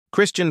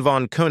Christian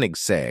von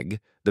Koenigsegg,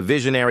 the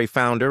visionary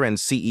founder and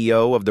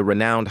CEO of the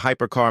renowned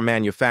hypercar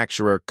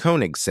manufacturer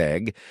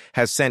Koenigsegg,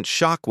 has sent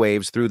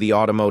shockwaves through the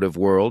automotive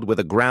world with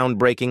a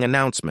groundbreaking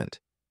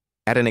announcement.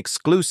 At an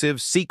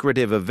exclusive,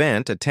 secretive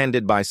event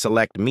attended by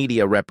select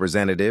media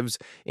representatives,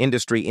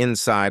 industry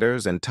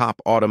insiders, and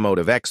top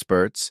automotive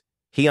experts,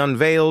 he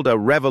unveiled a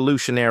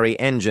revolutionary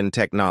engine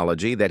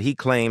technology that he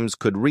claims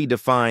could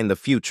redefine the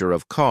future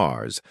of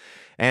cars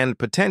and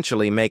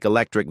potentially make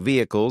electric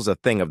vehicles a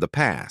thing of the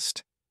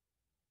past.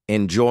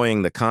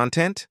 Enjoying the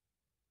content?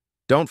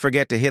 Don't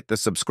forget to hit the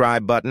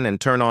subscribe button and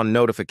turn on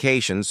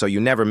notifications so you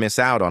never miss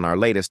out on our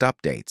latest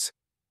updates.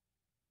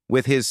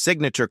 With his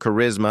signature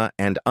charisma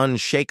and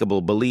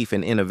unshakable belief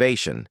in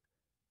innovation,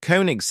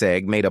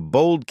 Koenigsegg made a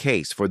bold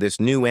case for this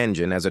new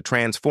engine as a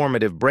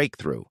transformative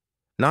breakthrough,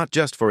 not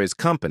just for his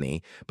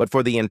company, but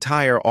for the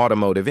entire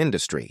automotive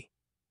industry.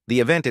 The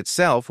event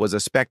itself was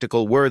a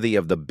spectacle worthy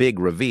of the big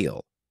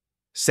reveal.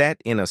 Set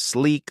in a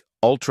sleek,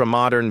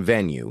 ultra-modern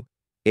venue,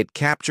 it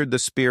captured the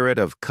spirit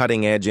of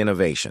cutting-edge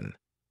innovation.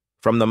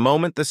 From the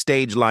moment the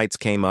stage lights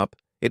came up,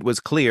 it was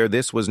clear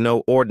this was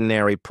no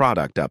ordinary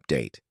product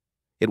update.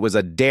 It was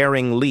a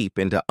daring leap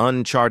into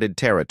uncharted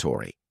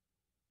territory.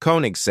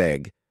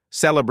 Koenigsegg,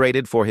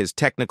 celebrated for his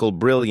technical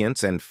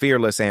brilliance and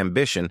fearless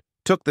ambition,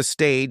 took the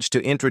stage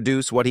to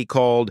introduce what he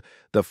called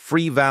the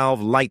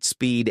free-valve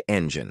light-speed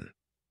engine.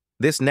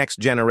 This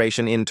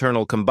next-generation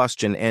internal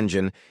combustion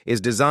engine is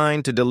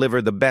designed to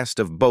deliver the best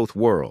of both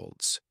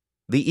worlds: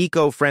 the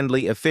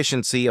eco-friendly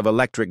efficiency of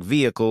electric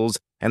vehicles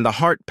and the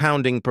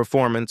heart-pounding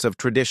performance of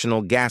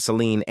traditional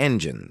gasoline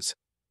engines.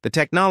 The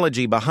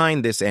technology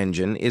behind this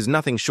engine is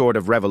nothing short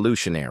of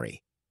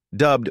revolutionary.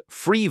 Dubbed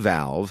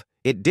free-valve,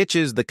 it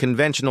ditches the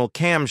conventional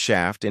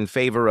camshaft in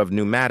favor of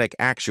pneumatic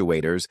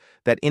actuators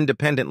that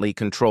independently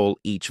control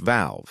each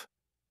valve.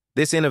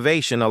 This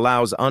innovation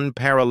allows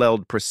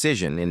unparalleled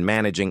precision in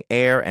managing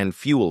air and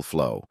fuel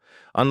flow,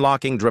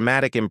 unlocking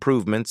dramatic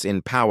improvements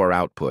in power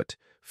output,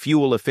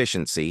 fuel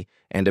efficiency,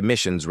 and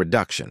emissions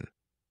reduction.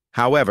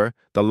 However,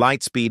 the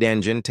Lightspeed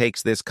engine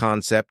takes this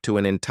concept to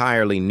an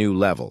entirely new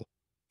level.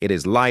 It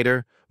is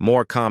lighter,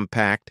 more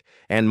compact,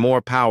 and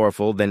more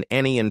powerful than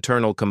any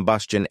internal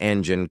combustion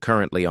engine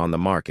currently on the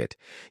market,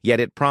 yet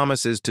it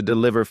promises to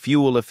deliver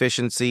fuel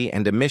efficiency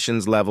and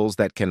emissions levels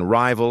that can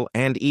rival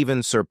and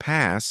even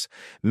surpass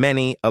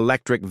many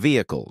electric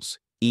vehicles,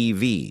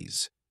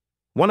 EVs.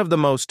 One of the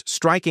most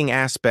striking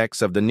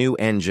aspects of the new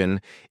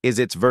engine is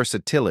its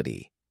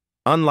versatility.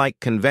 Unlike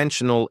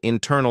conventional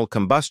internal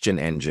combustion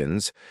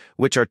engines,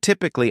 which are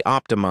typically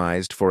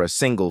optimized for a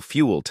single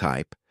fuel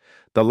type,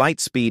 the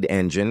Lightspeed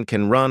engine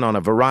can run on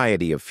a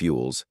variety of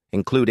fuels,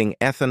 including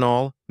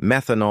ethanol,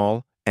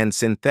 methanol, and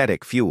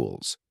synthetic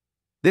fuels.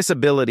 This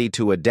ability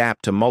to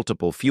adapt to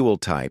multiple fuel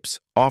types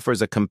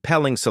offers a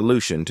compelling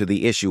solution to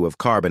the issue of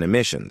carbon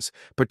emissions,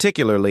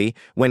 particularly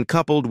when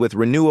coupled with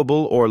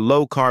renewable or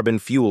low-carbon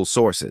fuel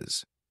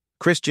sources.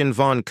 Christian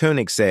von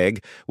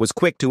Koenigsegg was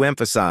quick to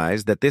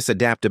emphasize that this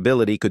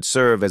adaptability could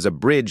serve as a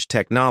bridge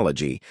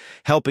technology,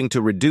 helping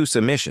to reduce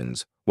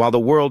emissions while the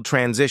world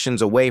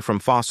transitions away from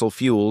fossil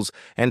fuels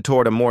and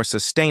toward a more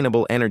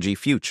sustainable energy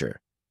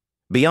future.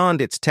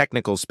 Beyond its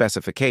technical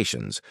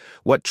specifications,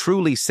 what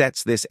truly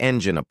sets this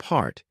engine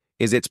apart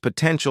is its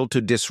potential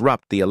to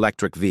disrupt the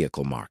electric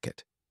vehicle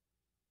market.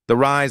 The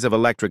rise of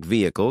electric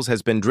vehicles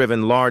has been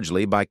driven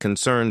largely by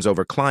concerns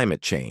over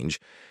climate change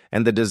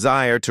and the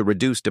desire to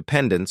reduce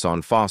dependence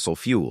on fossil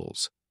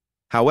fuels.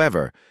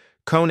 However,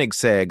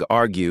 Koenigsegg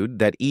argued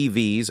that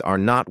EVs are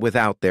not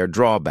without their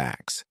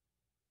drawbacks.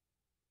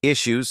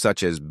 Issues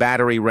such as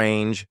battery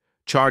range,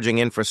 charging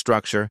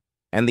infrastructure,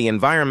 and the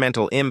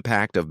environmental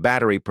impact of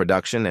battery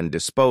production and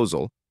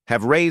disposal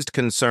have raised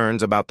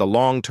concerns about the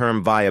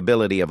long-term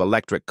viability of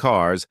electric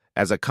cars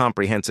as a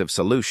comprehensive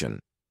solution.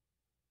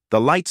 The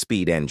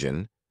Lightspeed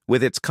engine,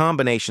 with its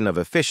combination of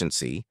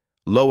efficiency,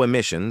 low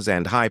emissions,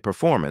 and high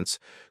performance,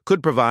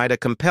 could provide a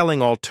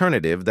compelling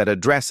alternative that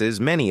addresses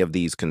many of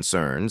these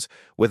concerns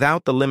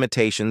without the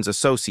limitations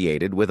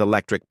associated with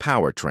electric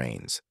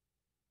powertrains.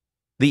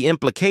 The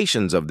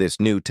implications of this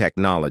new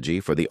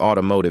technology for the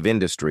automotive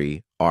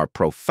industry are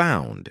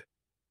profound.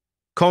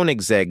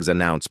 Koenigsegg's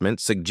announcement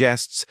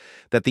suggests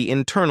that the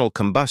internal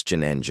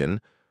combustion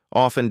engine,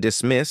 often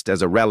dismissed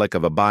as a relic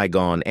of a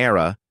bygone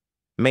era,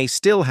 may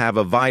still have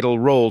a vital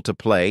role to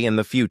play in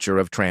the future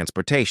of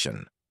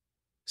transportation.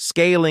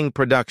 Scaling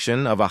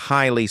production of a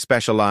highly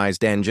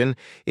specialized engine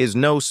is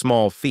no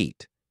small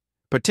feat,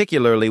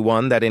 particularly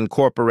one that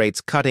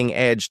incorporates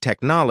cutting-edge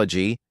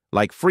technology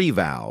like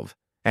free-valve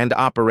and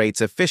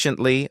operates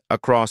efficiently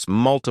across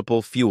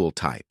multiple fuel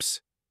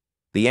types.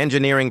 The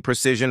engineering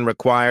precision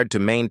required to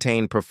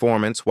maintain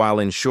performance while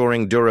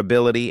ensuring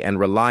durability and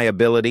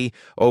reliability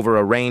over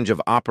a range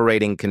of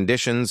operating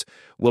conditions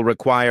will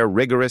require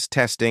rigorous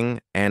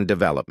testing and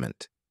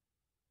development.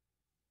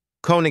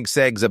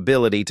 Koenigsegg's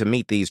ability to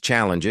meet these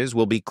challenges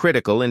will be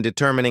critical in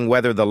determining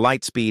whether the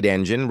Lightspeed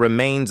engine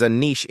remains a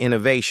niche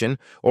innovation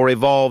or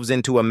evolves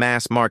into a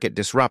mass-market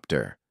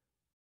disruptor.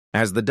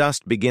 As the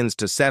dust begins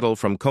to settle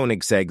from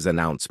Koenigsegg's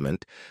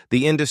announcement,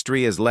 the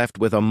industry is left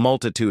with a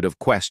multitude of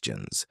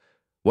questions.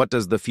 What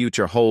does the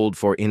future hold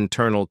for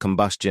internal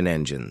combustion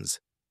engines?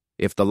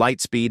 If the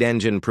light-speed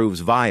engine proves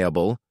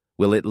viable,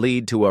 will it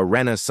lead to a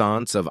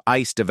renaissance of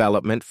ICE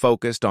development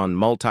focused on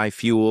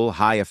multi-fuel,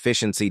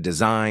 high-efficiency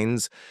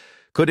designs?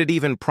 Could it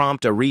even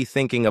prompt a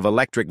rethinking of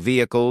electric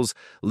vehicles,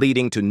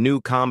 leading to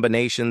new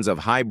combinations of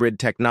hybrid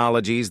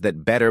technologies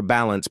that better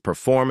balance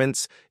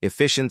performance,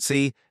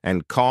 efficiency,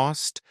 and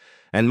cost?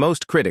 And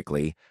most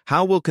critically,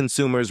 how will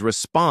consumers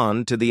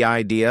respond to the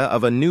idea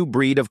of a new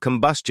breed of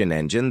combustion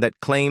engine that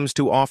claims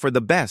to offer the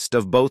best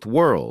of both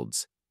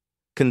worlds?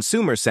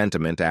 Consumer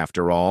sentiment,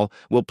 after all,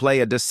 will play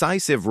a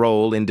decisive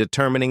role in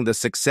determining the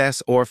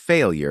success or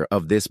failure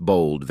of this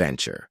bold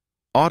venture.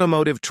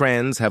 Automotive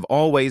trends have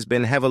always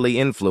been heavily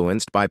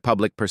influenced by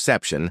public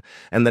perception,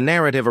 and the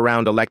narrative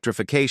around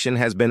electrification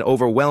has been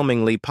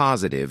overwhelmingly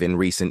positive in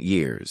recent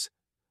years.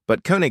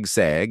 But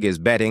Koenigsegg is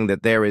betting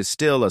that there is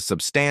still a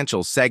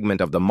substantial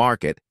segment of the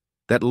market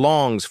that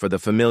longs for the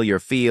familiar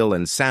feel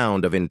and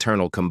sound of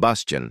internal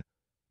combustion,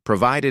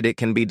 provided it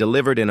can be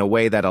delivered in a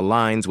way that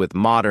aligns with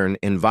modern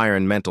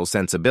environmental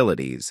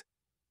sensibilities.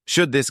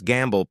 Should this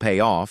gamble pay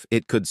off,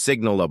 it could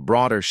signal a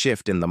broader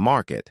shift in the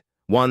market,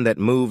 one that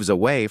moves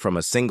away from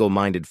a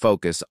single-minded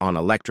focus on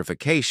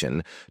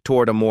electrification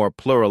toward a more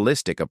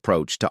pluralistic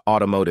approach to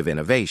automotive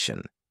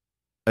innovation.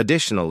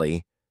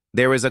 Additionally,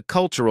 there is a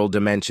cultural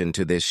dimension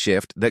to this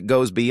shift that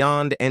goes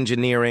beyond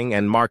engineering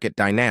and market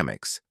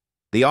dynamics.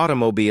 The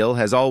automobile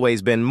has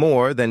always been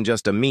more than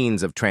just a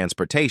means of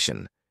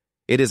transportation.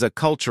 It is a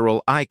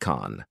cultural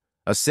icon,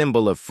 a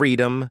symbol of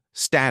freedom,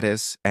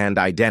 status, and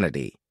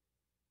identity.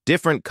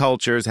 Different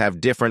cultures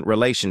have different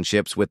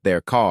relationships with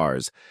their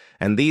cars,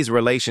 and these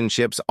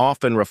relationships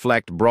often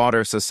reflect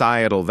broader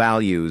societal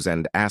values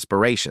and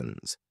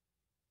aspirations.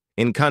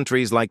 In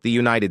countries like the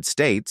United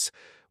States,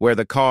 where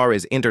the car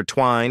is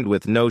intertwined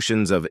with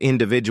notions of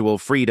individual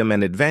freedom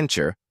and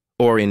adventure,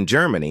 or in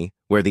Germany,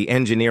 where the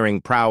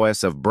engineering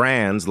prowess of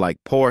brands like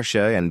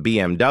Porsche and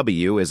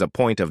BMW is a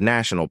point of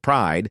national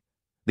pride,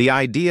 the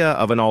idea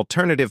of an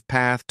alternative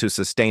path to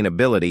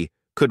sustainability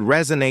could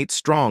resonate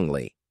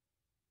strongly.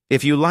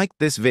 If you liked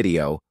this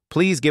video,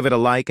 please give it a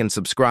like and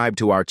subscribe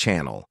to our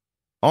channel.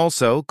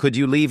 Also, could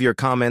you leave your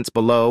comments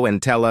below and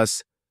tell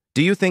us,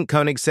 do you think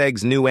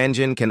Koenigsegg's new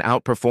engine can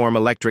outperform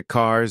electric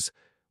cars?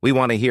 We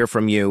want to hear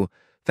from you.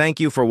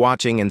 Thank you for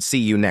watching and see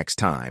you next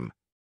time.